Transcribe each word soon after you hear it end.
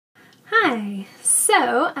Hi!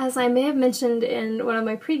 So, as I may have mentioned in one of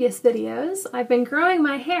my previous videos, I've been growing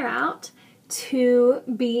my hair out to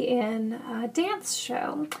be in a dance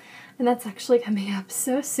show. And that's actually coming up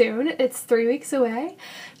so soon. It's 3 weeks away.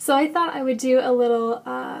 So I thought I would do a little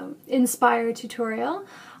inspire tutorial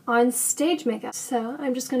on stage makeup. So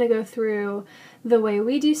I'm just going to go through the way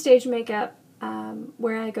we do stage makeup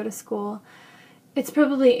where I go to school. It's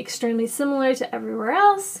probably extremely similar to everywhere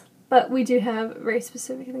else, but we do have very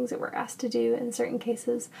specific things that we're asked to do in certain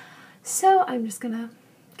cases. So I'm just gonna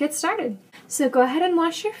get started. So go ahead and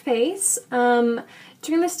wash your face.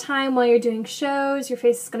 During this time while you're doing shows, your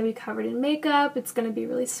face is gonna be covered in makeup, it's gonna be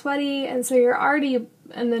really sweaty, and so you're already,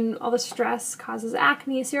 and then all the stress causes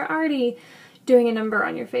acne, so you're already doing a number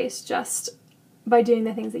on your face just by doing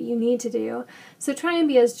the things that you need to do. So try and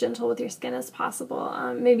be as gentle with your skin as possible.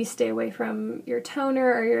 Maybe stay away from your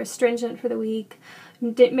toner or your astringent for the week.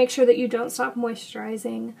 Make sure that you don't stop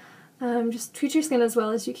moisturizing. Just treat your skin as well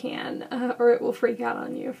as you can, or it will freak out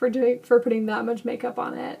on you for putting that much makeup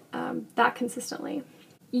on it that consistently.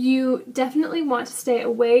 You definitely want to stay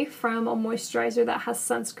away from a moisturizer that has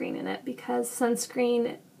sunscreen in it, because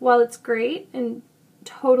sunscreen, while it's great and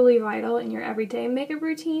totally vital in your everyday makeup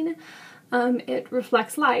routine, it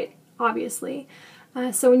reflects light, obviously.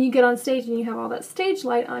 So when you get on stage and you have all that stage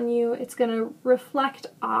light on you, it's going to reflect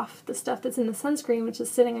off the stuff that's in the sunscreen, which is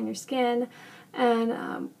sitting on your skin,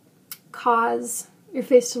 and cause your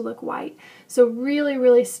face to look white. So really,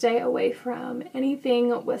 really stay away from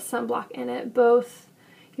anything with sunblock in it, both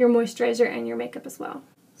your moisturizer and your makeup as well.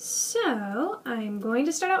 So I'm going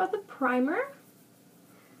to start out with a primer,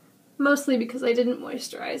 mostly because I didn't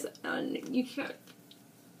moisturize, and you can't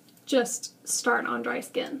just start on dry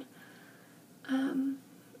skin.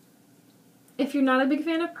 If you're not a big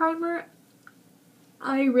fan of primer,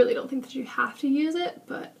 I really don't think that you have to use it,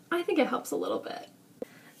 but I think it helps a little bit.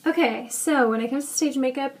 Okay, so when it comes to stage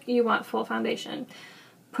makeup, you want full foundation.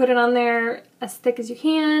 Put it on there as thick as you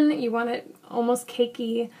can. You want it almost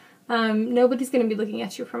cakey. Nobody's going to be looking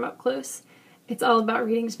at you from up close. It's all about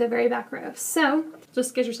reading to the very back row. So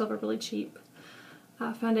just get yourself a really cheap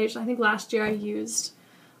foundation. I think last year I used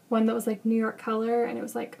one that was like New York Color, and it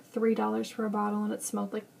was like $3 for a bottle, and it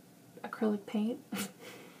smelled like acrylic paint.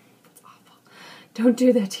 It's awful. Don't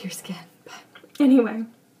do that to your skin. But anyway,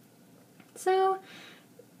 so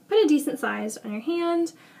put a decent size on your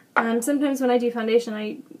hand. Sometimes when I do foundation,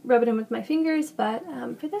 I rub it in with my fingers, but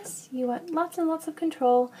for this, you want lots and lots of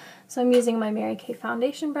control. So I'm using my Mary Kay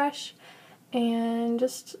foundation brush, and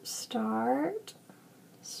just start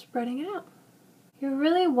spreading it out. You're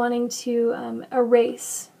really wanting to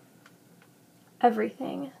erase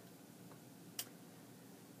everything.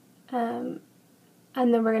 And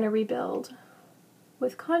then we're going to rebuild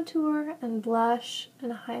with contour and blush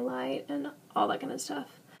and highlight and all that kind of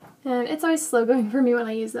stuff. And it's always slow going for me when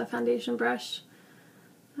I use the foundation brush.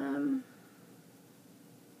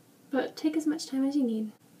 But take as much time as you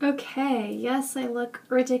need. Okay, yes, I look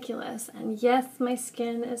ridiculous, and yes, my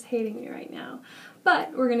skin is hating me right now.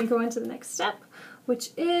 But we're going to go into the next step, which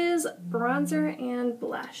is bronzer and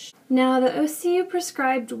blush. Now, the OCU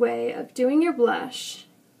prescribed way of doing your blush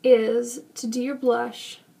is to do your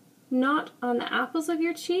blush not on the apples of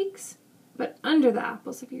your cheeks, but under the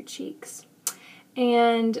apples of your cheeks.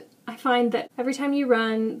 And I find that every time you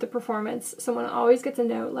run the performance, someone always gets a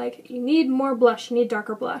note like, you need more blush, you need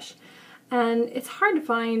darker blush. And it's hard to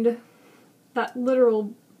find that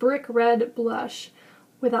literal brick red blush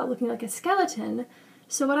without looking like a skeleton.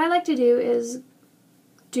 So what I like to do is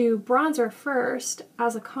do bronzer first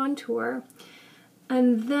as a contour,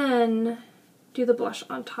 and then do the blush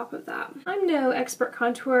on top of that. I'm no expert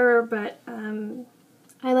contourer, but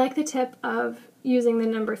I like the tip of using the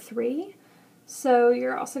number 3. So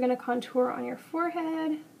you're also going to contour on your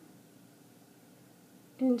forehead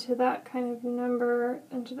into that kind of number,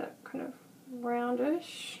 into that kind of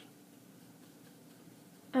roundish,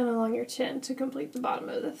 and along your chin to complete the bottom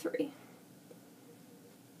of the 3.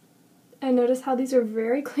 And notice how these are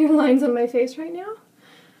very clear lines on my face right now.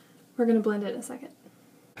 We're going to blend it in a second.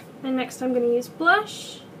 And next I'm going to use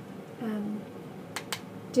blush.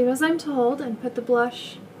 Do as I'm told and put the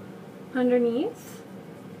blush underneath.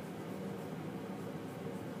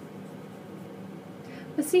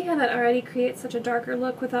 But see how that already creates such a darker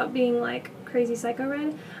look without being like crazy psycho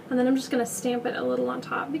red? And then I'm just going to stamp it a little on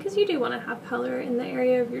top, because you do want to have color in the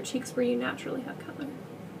area of your cheeks where you naturally have color.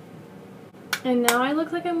 And now I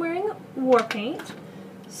look like I'm wearing war paint,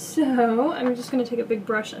 so I'm just going to take a big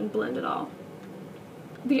brush and blend it all.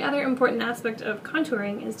 The other important aspect of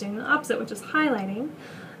contouring is doing the opposite, which is highlighting.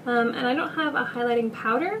 And I don't have a highlighting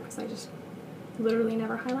powder, because I just literally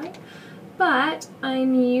never highlight, but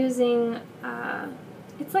I'm using,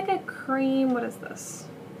 it's like a cream, what is this?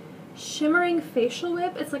 Shimmering Facial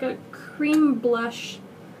Whip. It's like a cream blush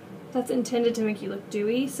that's intended to make you look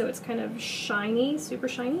dewy, so it's kind of shiny, super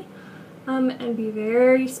shiny. And be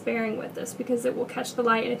very sparing with this because it will catch the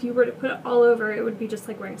light, and if you were to put it all over, it would be just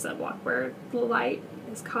like wearing sunblock where the light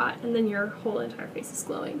is caught and then your whole entire face is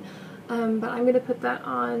glowing. But I'm going to put that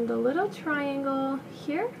on the little triangle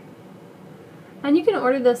here. And you can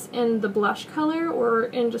order this in the blush color or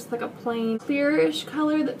in just like a plain clearish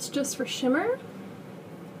color that's just for shimmer.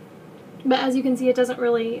 But as you can see, it doesn't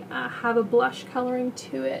really have a blush coloring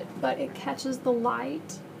to it, but it catches the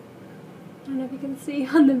light. I don't know if you can see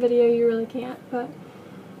on the video, you really can't, but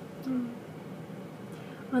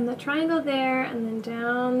on the triangle there, and then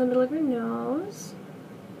down the middle of your nose.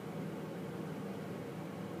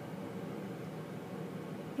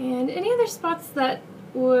 And any other spots that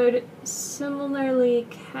would similarly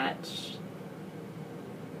catch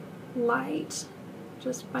light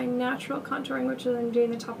just by natural contouring, which is I'm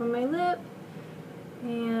doing the top of my lip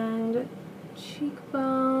and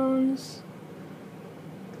cheekbones,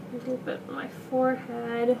 a little bit on my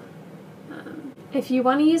forehead. If you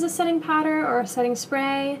want to use a setting powder or a setting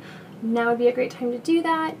spray, now would be a great time to do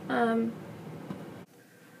that. Woohoo!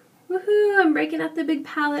 I'm breaking out the big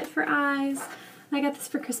palette for eyes. I got this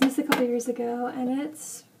for Christmas a couple years ago, and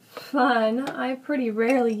it's fun. I pretty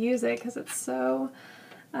rarely use it because it's so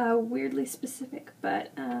weirdly specific,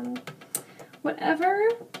 but whatever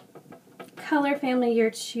color family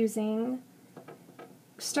you're choosing,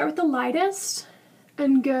 start with the lightest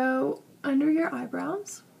and go under your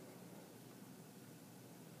eyebrows.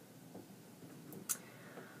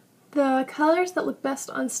 The colors that look best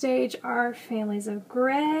on stage are families of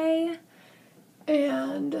gray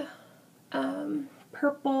and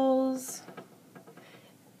purples.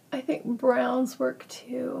 I think browns work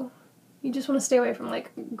too. You just want to stay away from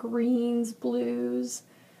like greens, blues,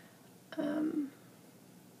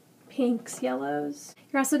 pinks, yellows.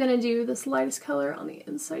 You're also going to do this lightest color on the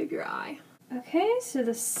inside of your eye. Okay, so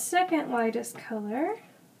the second lightest color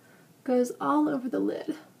goes all over the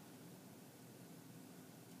lid.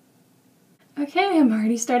 Okay, I'm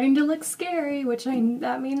already starting to look scary, which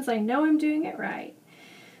that means I know I'm doing it right.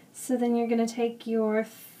 So then you're going to take your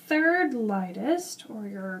third lightest, or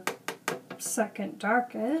your second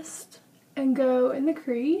darkest, and go in the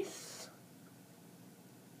crease.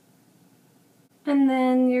 And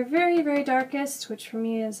then your very, very darkest, which for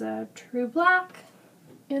me is a true black,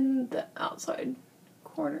 in the outside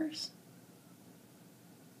corners.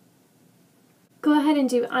 Go ahead and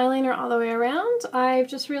do eyeliner all the way around. I've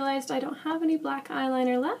just realized I don't have any black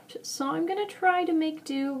eyeliner left, so I'm going to try to make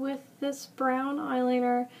do with this brown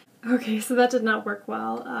eyeliner. Okay, so that did not work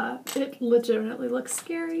well. It legitimately looks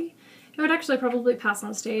scary. It would actually probably pass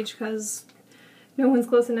on stage because no one's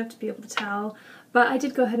close enough to be able to tell, but I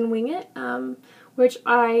did go ahead and wing it, which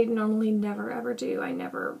I normally never ever do. I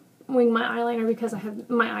never wing my eyeliner because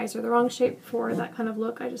my eyes are the wrong shape for that kind of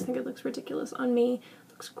look. I just think it looks ridiculous on me.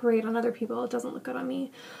 Looks great on other people. It doesn't look good on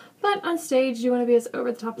me. But on stage, you want to be as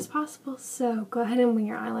over the top as possible, so go ahead and wing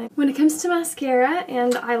your eyeliner. When it comes to mascara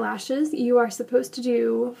and eyelashes, you are supposed to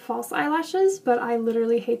do false eyelashes, but I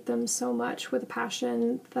literally hate them so much with a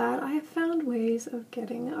passion that I have found ways of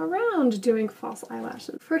getting around doing false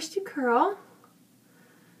eyelashes. First you curl,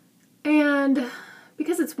 and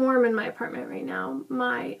because it's warm in my apartment right now,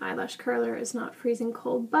 my eyelash curler is not freezing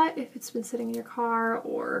cold, but if it's been sitting in your car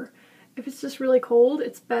or if it's just really cold,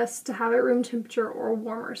 it's best to have it room temperature or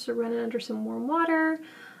warmer. So run it under some warm water,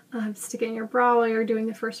 stick it in your bra while you're doing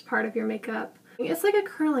the first part of your makeup. It's like a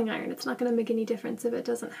curling iron. It's not going to make any difference if it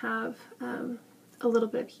doesn't have a little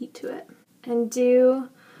bit of heat to it. And do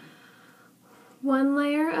one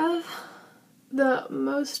layer of the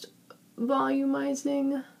most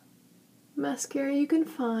volumizing mascara you can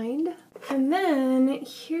find. And then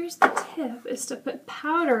here's the tip, is to put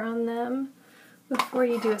powder on them before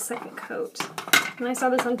you do a second coat. And I saw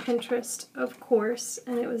this on Pinterest, of course,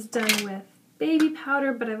 and it was done with baby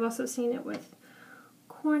powder, but I've also seen it with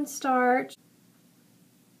cornstarch.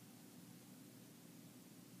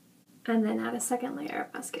 And then add a second layer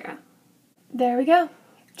of mascara. There we go.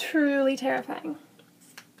 Truly terrifying.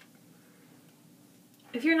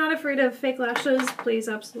 If you're not afraid of fake lashes, please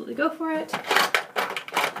absolutely go for it.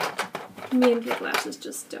 Me and fake lashes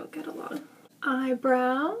just don't get along.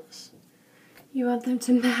 Eyebrows. You want them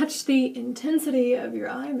to match the intensity of your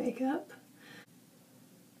eye makeup.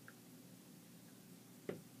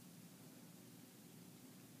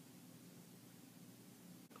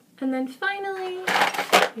 And then finally,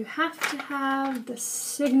 you have to have the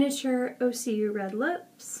signature OCU red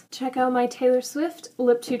lips. Check out my Taylor Swift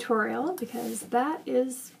lip tutorial because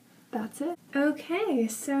that's it. Okay,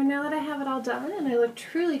 so now that I have it all done and I look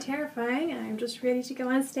truly terrifying, I'm just ready to go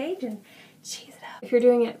on stage and cheese it up. If you're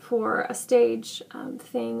doing it for a stage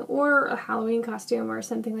thing or a Halloween costume or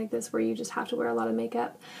something like this where you just have to wear a lot of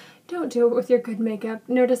makeup, don't do it with your good makeup.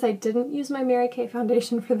 Notice I didn't use my Mary Kay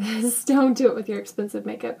foundation for this. Don't do it with your expensive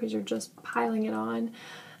makeup because you're just piling it on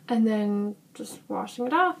and then just washing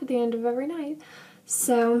it off at the end of every night.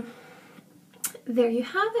 So there you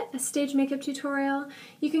have it, a stage makeup tutorial.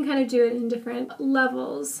 You can kind of do it in different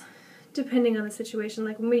levels depending on the situation.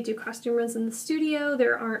 Like when we do costume runs in the studio,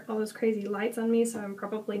 there aren't all those crazy lights on me, so I'm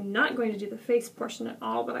probably not going to do the face portion at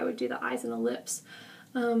all, but I would do the eyes and the lips.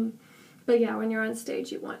 But yeah, when you're on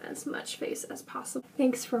stage, you want as much face as possible.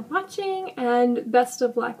 Thanks for watching, and best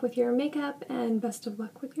of luck with your makeup, and best of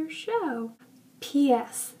luck with your show.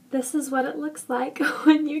 P.S. This is what it looks like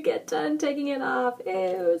when you get done taking it off.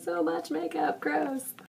 Ew, so much makeup, gross.